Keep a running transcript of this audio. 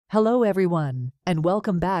Hello everyone, and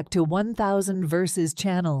welcome back to 1000 Verses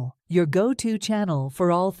channel, your go-to channel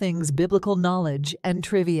for all things biblical knowledge and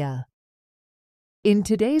trivia. In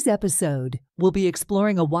today's episode, we'll be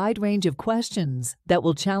exploring a wide range of questions that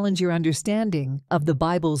will challenge your understanding of the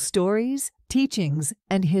Bible's stories, teachings,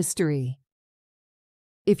 and history.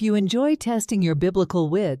 If you enjoy testing your biblical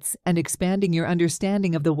wits and expanding your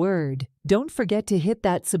understanding of the Word, don't forget to hit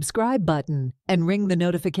that subscribe button and ring the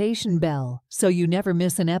notification bell so you never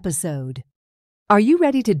miss an episode. Are you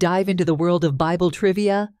ready to dive into the world of Bible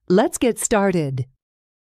trivia? Let's get started.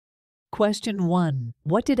 Question 1.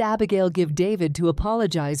 What did Abigail give David to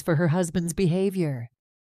apologize for her husband's behavior?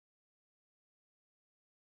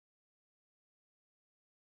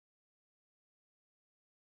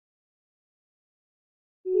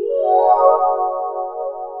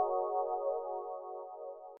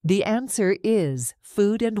 The answer is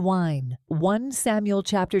food and wine. 1 Samuel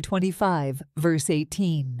chapter 25, verse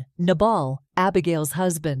 18. Nabal, Abigail's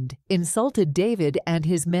husband, insulted David and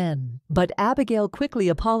his men, but Abigail quickly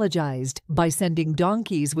apologized by sending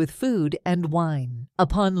donkeys with food and wine.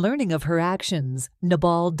 Upon learning of her actions,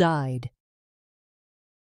 Nabal died.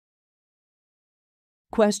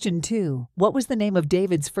 Question 2. What was the name of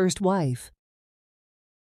David's first wife?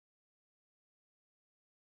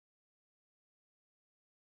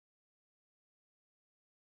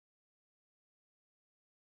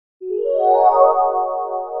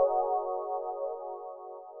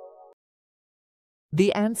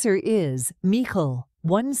 The answer is Michal.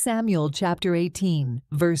 1 Samuel chapter 18,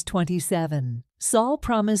 verse 27. Saul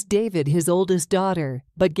promised David his oldest daughter,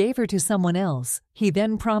 but gave her to someone else. He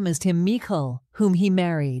then promised him Michal, whom he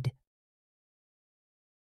married.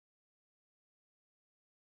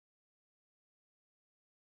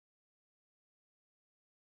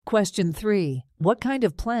 Question 3. What kind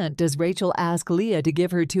of plant does Rachel ask Leah to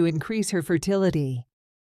give her to increase her fertility?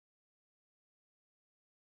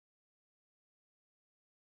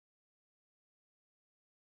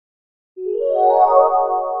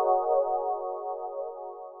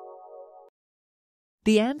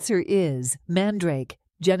 The answer is mandrake.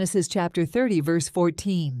 Genesis chapter 30, verse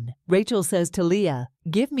 14. Rachel says to Leah,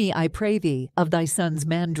 "Give me, I pray thee, of thy son's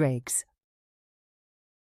mandrakes."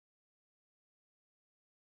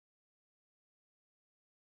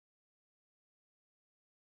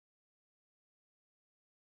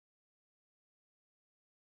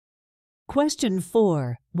 Question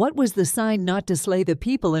 4. What was the sign not to slay the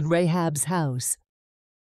people in Rahab's house?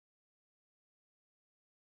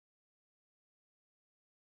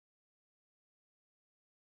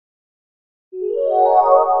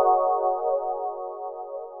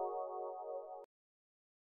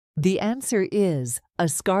 The answer is a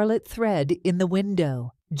scarlet thread in the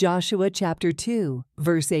window. Joshua chapter 2,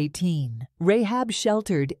 verse 18. Rahab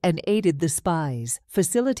sheltered and aided the spies,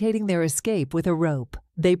 facilitating their escape with a rope.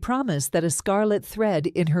 They promised that a scarlet thread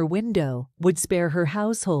in her window would spare her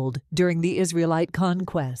household during the Israelite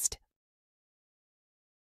conquest.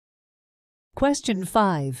 Question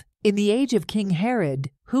 5. In the age of King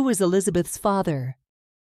Herod, who was Elizabeth's father?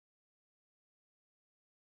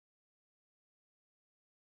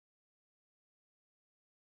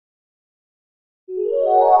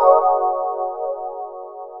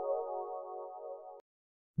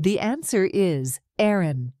 The answer is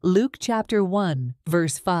Aaron. Luke chapter 1,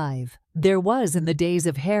 verse 5. There was in the days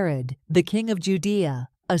of Herod, the king of Judea,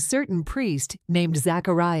 a certain priest named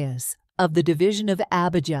Zacharias, of the division of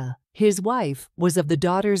Abijah. His wife was of the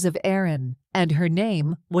daughters of Aaron, and her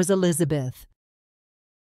name was Elizabeth.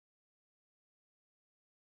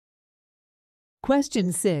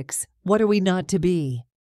 Question 6. What are we not to be?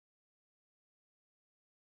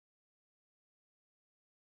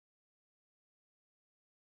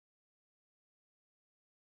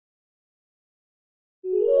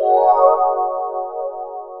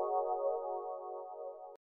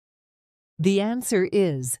 The answer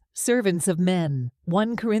is servants of men.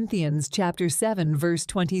 1 Corinthians chapter 7, verse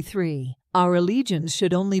 23. Our allegiance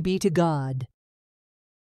should only be to God.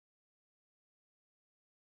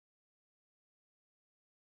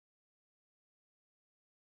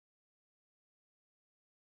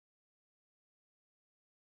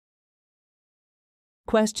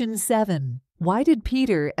 Question 7. Why did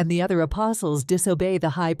Peter and the other apostles disobey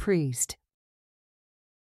the high priest?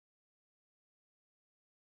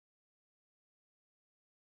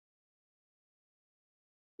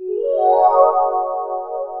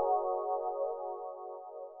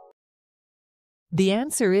 The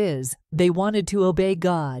answer is they wanted to obey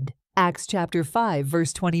God. Acts chapter 5,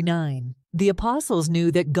 verse 29. The apostles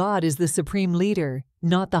knew that God is the supreme leader,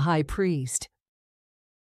 not the high priest.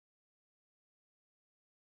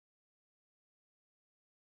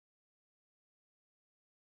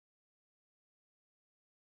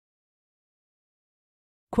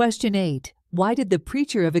 Question 8. Why did the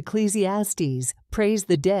preacher of Ecclesiastes praise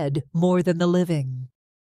the dead more than the living?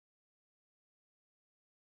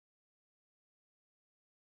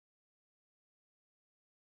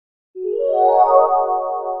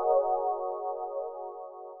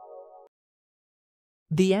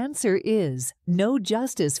 The answer is no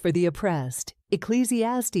justice for the oppressed.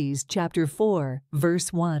 Ecclesiastes chapter 4,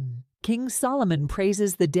 verse 1. King Solomon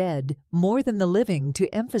praises the dead more than the living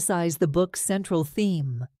to emphasize the book's central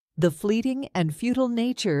theme, the fleeting and futile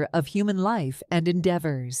nature of human life and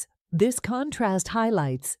endeavors. This contrast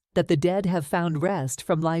highlights that the dead have found rest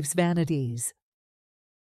from life's vanities.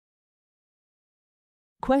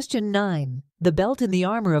 Question 9. The belt in the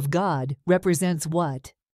armor of God represents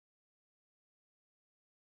what?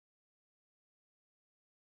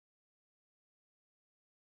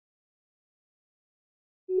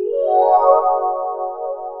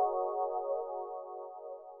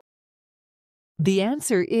 The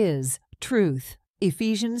answer is truth.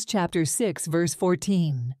 Ephesians chapter 6, verse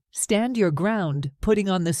 14. Stand your ground, putting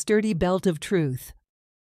on the sturdy belt of truth.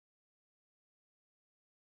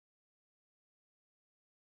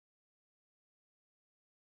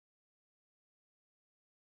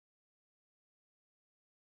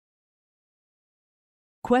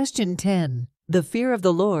 Question 10. The fear of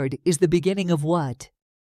the Lord is the beginning of what?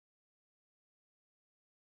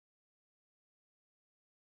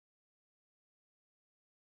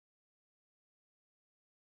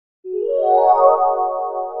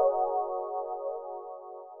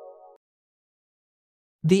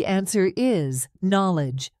 The answer is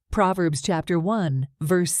knowledge. Proverbs chapter 1,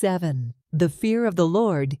 verse 7. The fear of the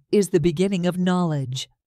Lord is the beginning of knowledge.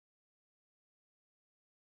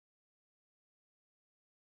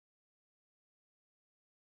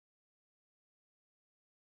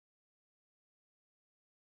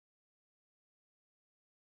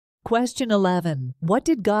 Question 11. What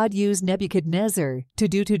did God use Nebuchadnezzar to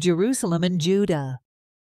do to Jerusalem and Judah?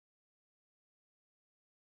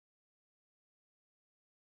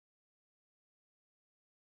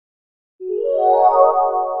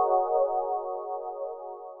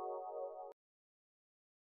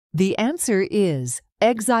 The answer is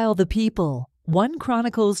exile the people. 1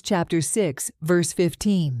 Chronicles chapter 6, verse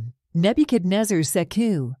 15. Nebuchadnezzar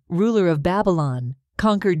Seku, ruler of Babylon,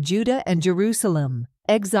 conquered Judah and Jerusalem,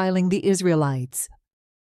 exiling the Israelites.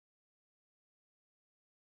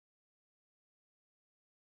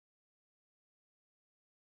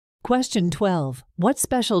 Question 12. What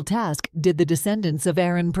special task did the descendants of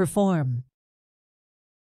Aaron perform?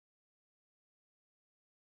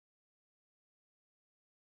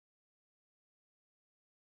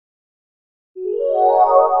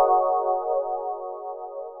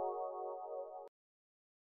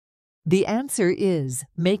 The answer is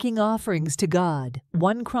making offerings to God.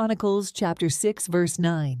 1 Chronicles chapter 6, verse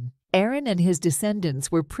 9. Aaron and his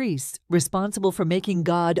descendants were priests responsible for making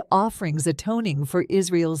God offerings atoning for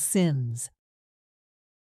Israel's sins.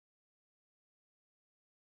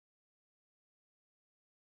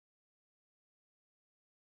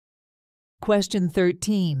 Question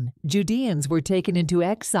 13. Judeans were taken into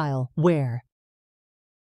exile where?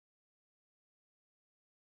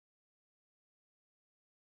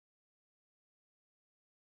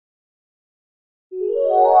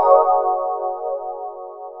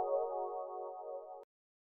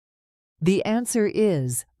 The answer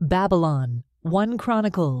is Babylon. 1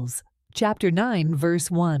 Chronicles chapter 9,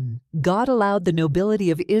 verse 1. God allowed the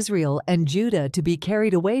nobility of Israel and Judah to be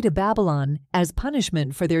carried away to Babylon as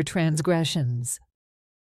punishment for their transgressions.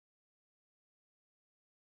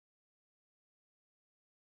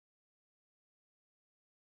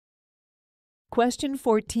 Question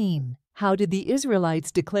 14. How did the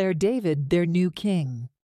Israelites declare David their new king?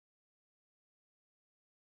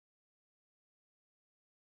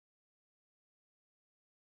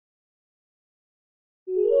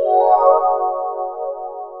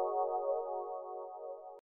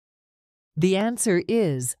 The answer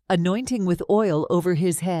is anointing with oil over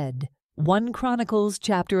his head. 1 Chronicles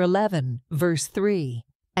chapter 11, verse 3.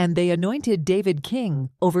 And they anointed David king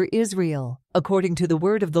over Israel, according to the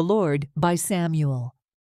word of the Lord by Samuel.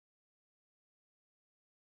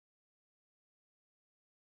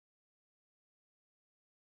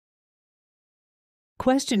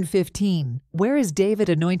 Question 15. Where is David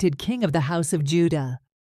anointed king of the house of Judah?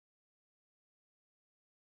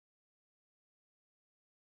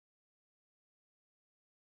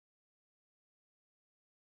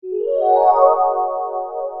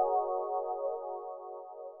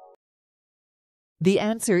 The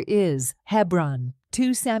answer is Hebron.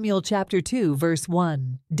 2 Samuel chapter 2, verse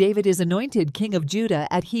 1. David is anointed king of Judah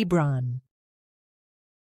at Hebron.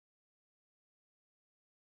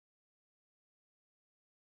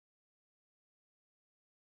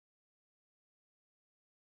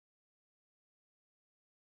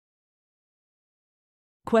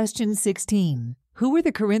 Question 16. Who were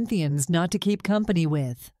the Corinthians not to keep company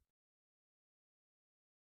with?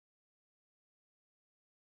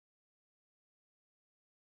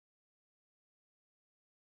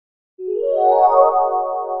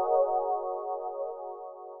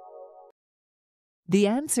 The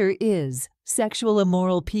answer is sexual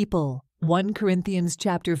immoral people. 1 Corinthians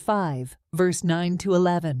chapter 5, verse 9 to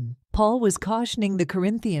 11. Paul was cautioning the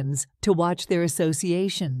Corinthians to watch their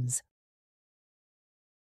associations.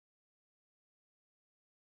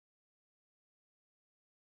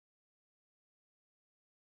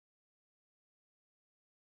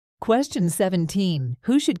 Question 17.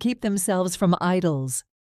 Who should keep themselves from idols?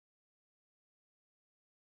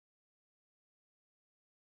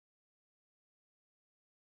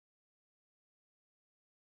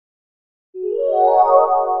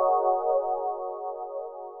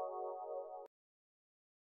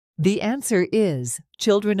 The answer is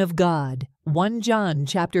children of God. 1 John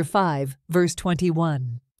chapter 5, verse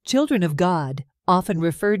 21. Children of God, often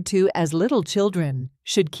referred to as little children,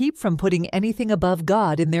 should keep from putting anything above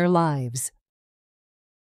God in their lives.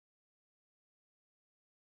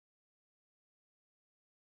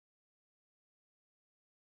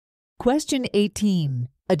 Question 18.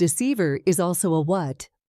 A deceiver is also a what?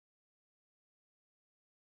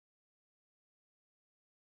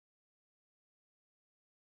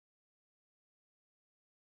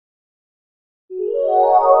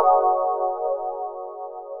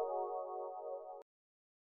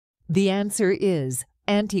 The answer is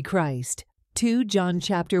Antichrist. 2 John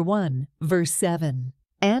chapter 1, verse 7.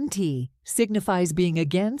 Anti signifies being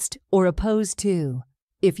against or opposed to.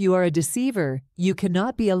 If you are a deceiver, you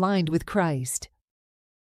cannot be aligned with Christ.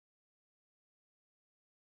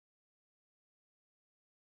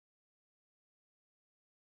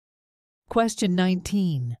 Question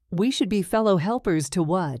 19. We should be fellow helpers to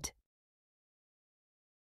what?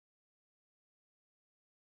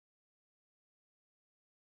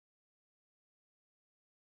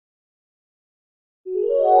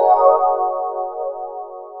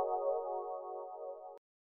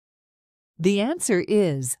 The answer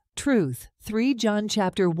is truth. 3 John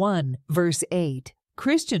chapter 1, verse 8.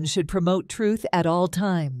 Christians should promote truth at all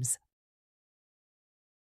times.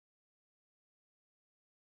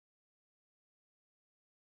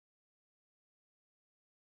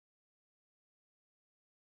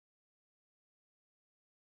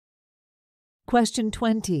 Question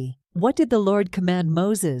 20. What did the Lord command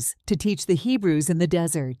Moses to teach the Hebrews in the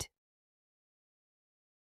desert?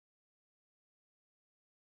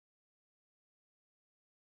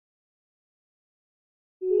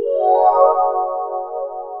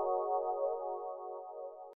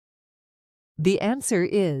 The answer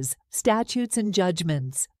is statutes and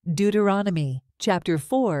judgments. Deuteronomy chapter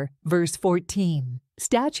 4, verse 14.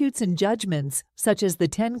 Statutes and judgments such as the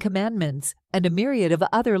 10 Commandments and a myriad of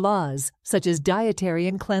other laws such as dietary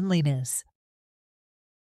and cleanliness.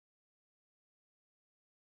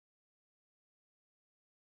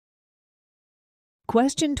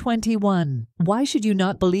 Question 21. Why should you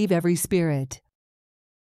not believe every spirit?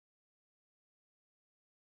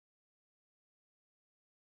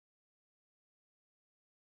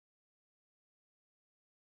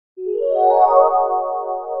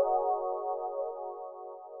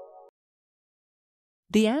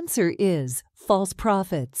 The answer is false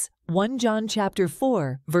prophets. 1 John chapter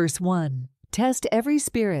 4, verse 1. Test every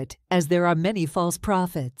spirit, as there are many false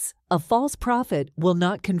prophets. A false prophet will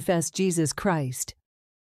not confess Jesus Christ.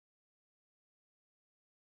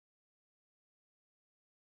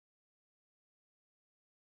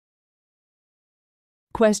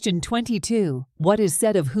 Question 22. What is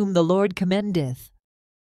said of whom the Lord commendeth?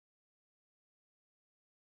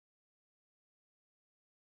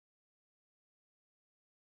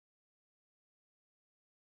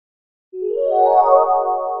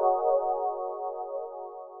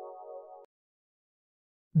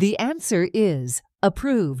 The answer is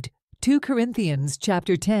approved. 2 Corinthians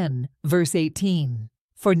chapter 10, verse 18.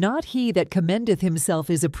 For not he that commendeth himself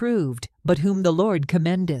is approved, but whom the Lord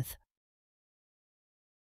commendeth.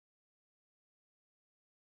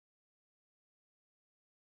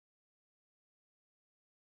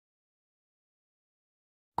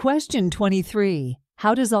 Question 23.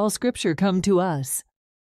 How does all Scripture come to us?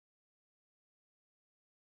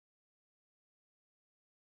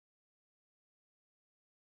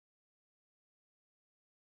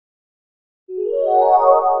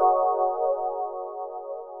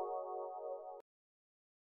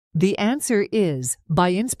 The answer is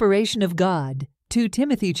by inspiration of God. 2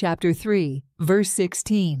 Timothy chapter 3, verse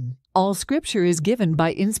 16. All Scripture is given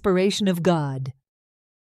by inspiration of God.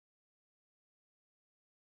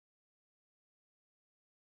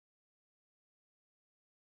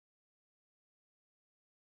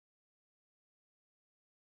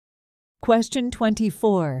 Question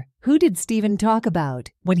 24. Who did Stephen talk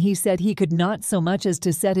about when he said he could not so much as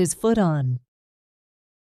to set his foot on?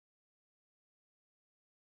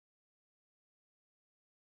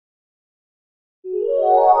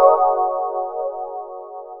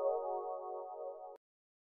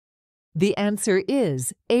 The answer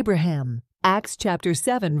is Abraham. Acts chapter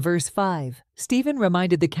 7 verse 5. Stephen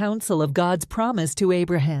reminded the council of God's promise to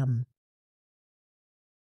Abraham.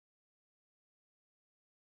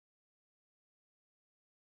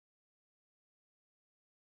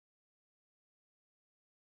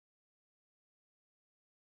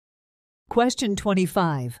 Question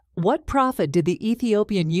 25. What prophet did the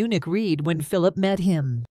Ethiopian eunuch read when Philip met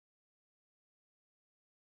him?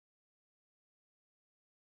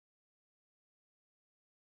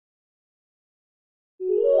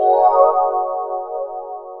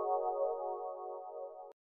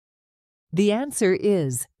 The answer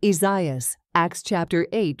is Isaiah. Acts chapter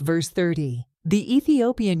 8 verse 30. The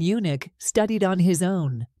Ethiopian eunuch studied on his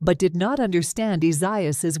own, but did not understand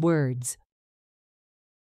Isaiah's words.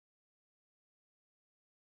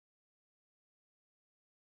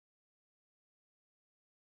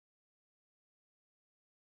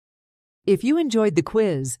 If you enjoyed the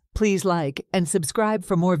quiz, please like and subscribe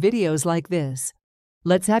for more videos like this.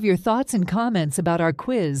 Let's have your thoughts and comments about our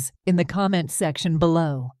quiz in the comment section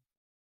below.